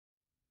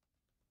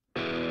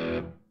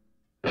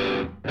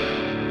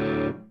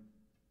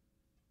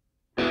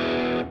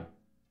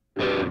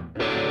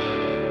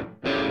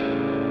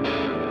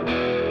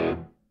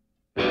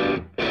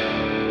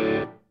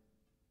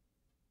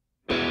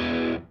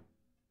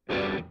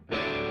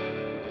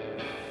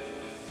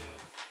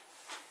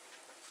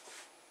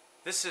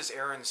This is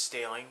Aaron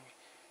Staling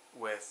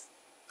with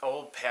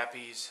Old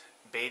Pappy's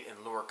Bait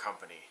and Lure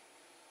Company.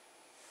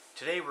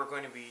 Today we're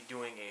going to be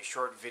doing a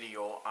short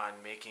video on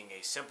making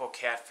a simple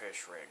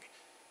catfish rig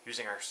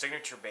using our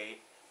signature bait,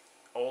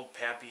 Old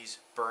Pappy's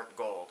Burnt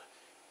Gold.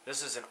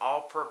 This is an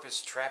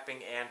all-purpose trapping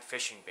and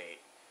fishing bait.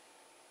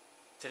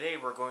 Today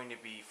we're going to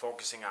be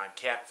focusing on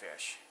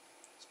catfish,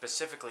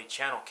 specifically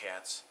channel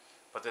cats,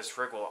 but this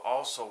rig will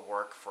also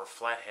work for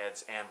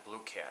flatheads and blue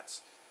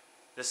cats.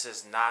 This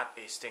is not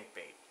a stink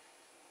bait.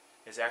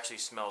 It actually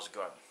smells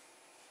good.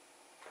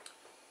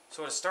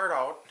 So to start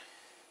out,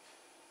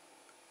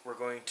 we're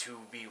going to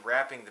be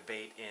wrapping the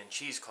bait in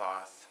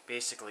cheesecloth,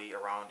 basically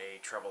around a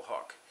treble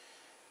hook.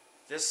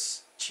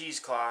 This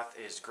cheesecloth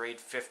is grade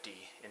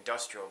 50,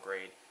 industrial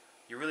grade.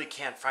 You really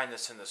can't find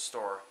this in the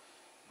store,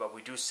 but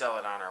we do sell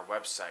it on our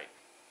website.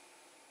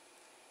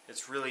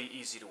 It's really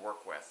easy to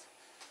work with.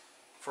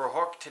 For a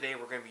hook today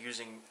we're going to be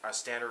using a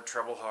standard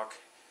treble hook.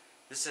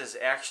 This is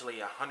actually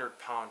a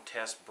 100-pound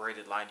test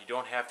braided line. You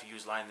don't have to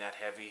use line that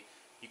heavy.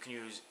 You can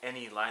use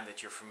any line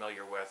that you're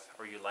familiar with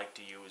or you like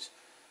to use,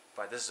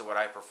 but this is what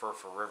I prefer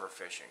for river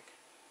fishing.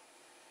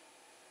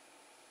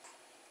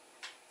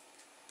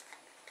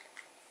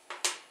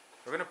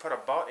 We're going to put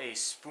about a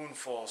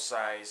spoonful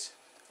size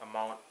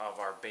amount of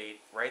our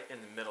bait right in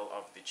the middle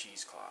of the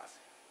cheesecloth.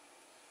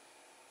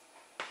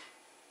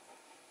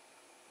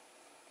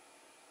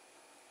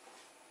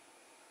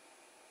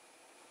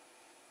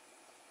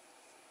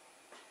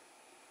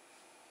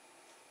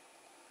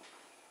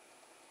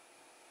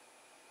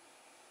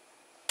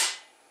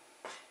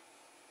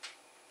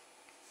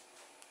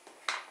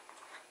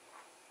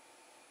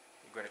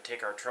 We're going to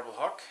take our treble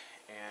hook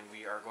and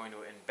we are going to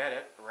embed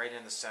it right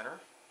in the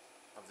center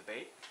of the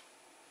bait.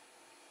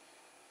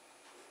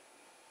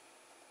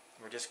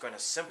 We're just going to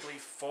simply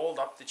fold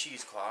up the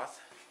cheesecloth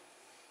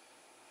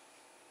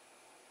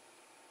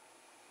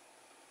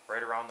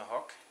right around the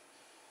hook,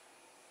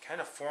 kind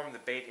of form the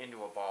bait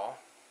into a ball,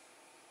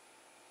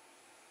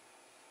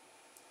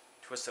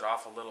 twist it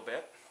off a little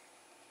bit.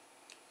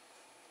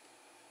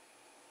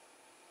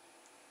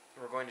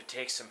 We're going to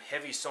take some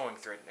heavy sewing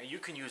thread. Now you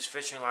can use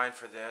fishing line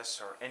for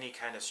this or any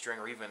kind of string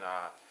or even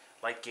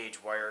light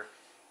gauge wire,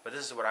 but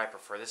this is what I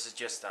prefer. This is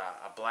just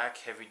a black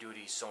heavy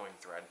duty sewing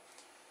thread.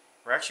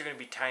 We're actually going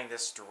to be tying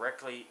this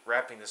directly,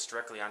 wrapping this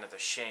directly onto the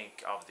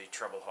shank of the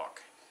treble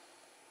hook.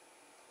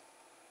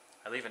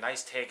 I leave a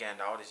nice tag end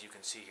out, as you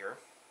can see here.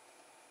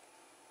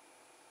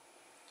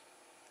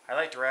 I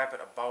like to wrap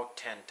it about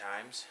 10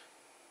 times.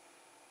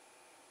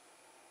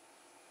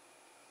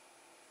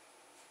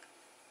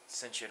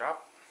 Cinch it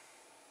up.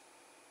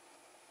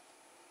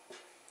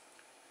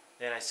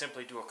 Then I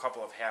simply do a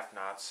couple of half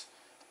knots.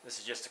 This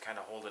is just to kind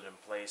of hold it in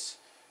place.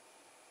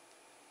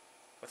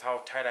 With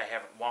how tight I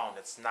have it wound,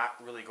 it's not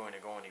really going to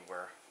go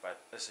anywhere,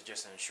 but this is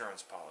just an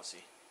insurance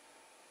policy.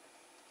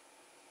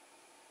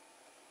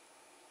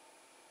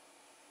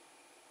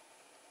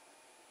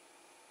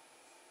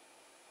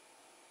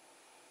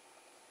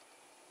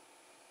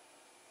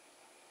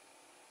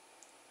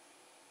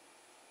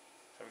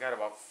 So I've got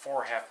about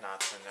 4 half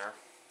knots in there.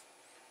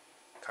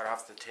 Cut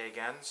off the tag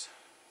ends.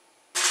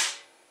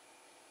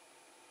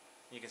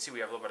 You can see we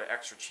have a little bit of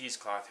extra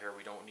cheesecloth here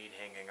we don't need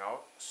hanging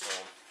out, so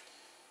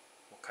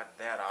we'll cut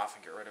that off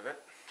and get rid of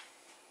it.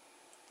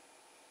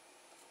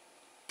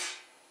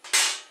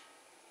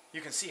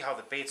 You can see how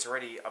the bait's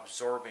already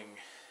absorbing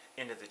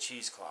into the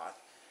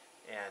cheesecloth,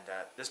 and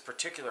this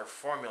particular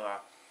formula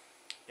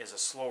is a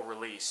slow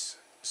release,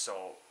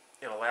 so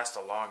it'll last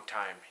a long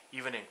time,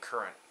 even in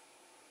current.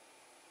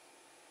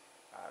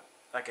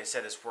 Like I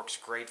said, this works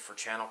great for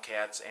channel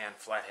cats and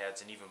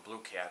flatheads and even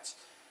blue cats.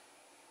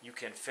 You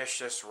can fish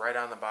this right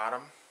on the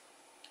bottom,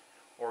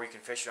 or you can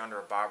fish it under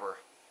a bobber.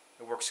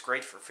 It works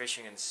great for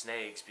fishing in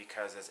snags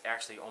because it's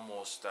actually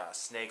almost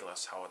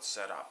snagless how it's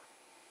set up.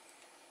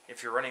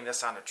 If you're running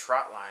this on a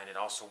trot line, it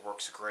also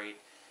works great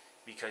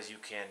because you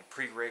can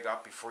pre-rig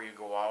up before you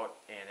go out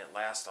and it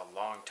lasts a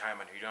long time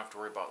and you don't have to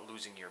worry about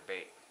losing your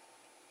bait.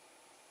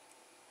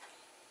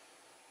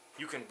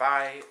 You can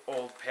buy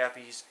Old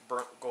Pappy's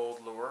Burnt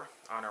Gold Lure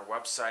on our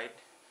website,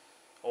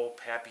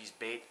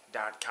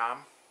 oldpappysbait.com.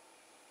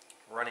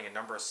 We're running a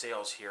number of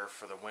sales here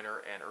for the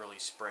winter and early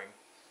spring.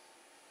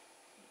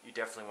 You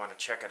definitely want to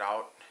check it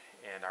out,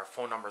 and our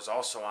phone number is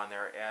also on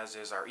there, as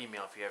is our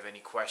email. If you have any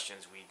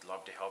questions, we'd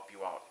love to help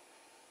you out.